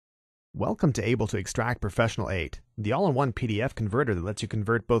Welcome to Able2Extract Professional 8, the all-in-one PDF converter that lets you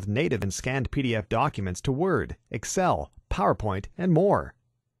convert both native and scanned PDF documents to Word, Excel, PowerPoint, and more.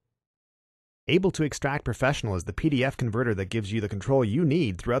 Able2Extract Professional is the PDF converter that gives you the control you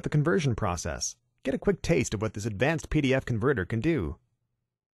need throughout the conversion process. Get a quick taste of what this advanced PDF converter can do.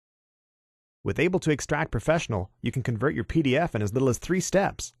 With Able2Extract Professional, you can convert your PDF in as little as 3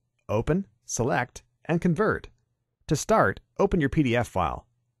 steps: open, select, and convert. To start, open your PDF file.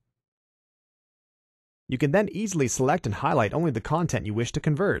 You can then easily select and highlight only the content you wish to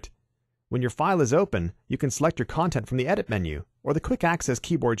convert. When your file is open, you can select your content from the Edit menu or the Quick Access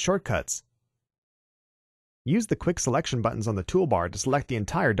keyboard shortcuts. Use the quick selection buttons on the toolbar to select the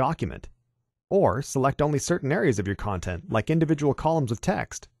entire document, or select only certain areas of your content, like individual columns of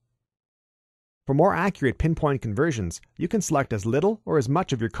text. For more accurate pinpoint conversions, you can select as little or as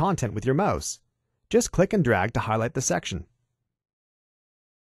much of your content with your mouse. Just click and drag to highlight the section.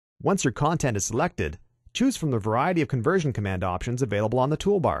 Once your content is selected, choose from the variety of conversion command options available on the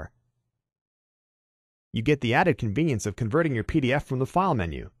toolbar. You get the added convenience of converting your PDF from the File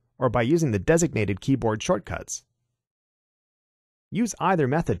menu, or by using the designated keyboard shortcuts. Use either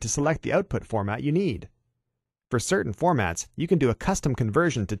method to select the output format you need. For certain formats, you can do a custom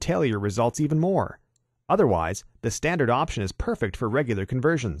conversion to tailor your results even more. Otherwise, the standard option is perfect for regular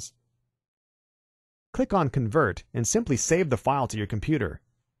conversions. Click on Convert and simply save the file to your computer.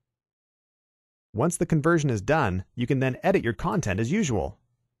 Once the conversion is done, you can then edit your content as usual.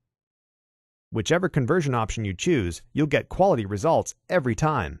 Whichever conversion option you choose, you'll get quality results every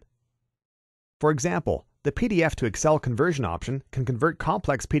time. For example, the PDF to Excel conversion option can convert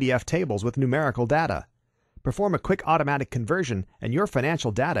complex PDF tables with numerical data. Perform a quick automatic conversion and your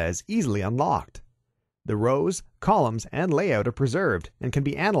financial data is easily unlocked. The rows, columns, and layout are preserved and can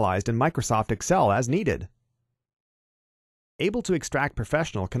be analyzed in Microsoft Excel as needed. Able2Extract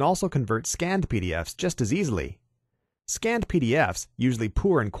Professional can also convert scanned PDFs just as easily. Scanned PDFs, usually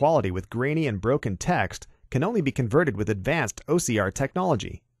poor in quality with grainy and broken text, can only be converted with advanced OCR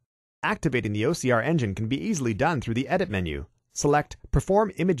technology. Activating the OCR engine can be easily done through the Edit menu. Select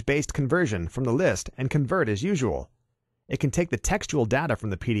Perform Image-Based Conversion from the list and convert as usual. It can take the textual data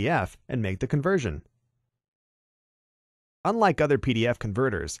from the PDF and make the conversion. Unlike other PDF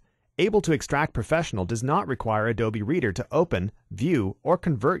converters, Able2Extract Professional does not require Adobe Reader to open, view, or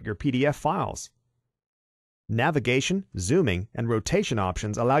convert your PDF files. Navigation, zooming, and rotation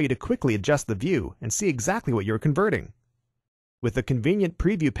options allow you to quickly adjust the view and see exactly what you're converting. With the convenient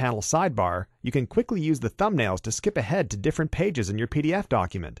Preview panel sidebar, you can quickly use the thumbnails to skip ahead to different pages in your PDF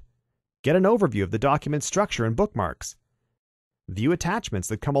document. Get an overview of the document structure and bookmarks. View attachments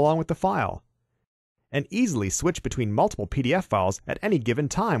that come along with the file, and easily switch between multiple PDF files at any given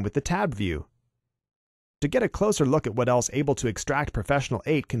time with the tab view. To get a closer look at what else Able2Extract Professional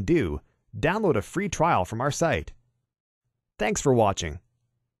 8 can do, download a free trial from our site. Thanks for watching.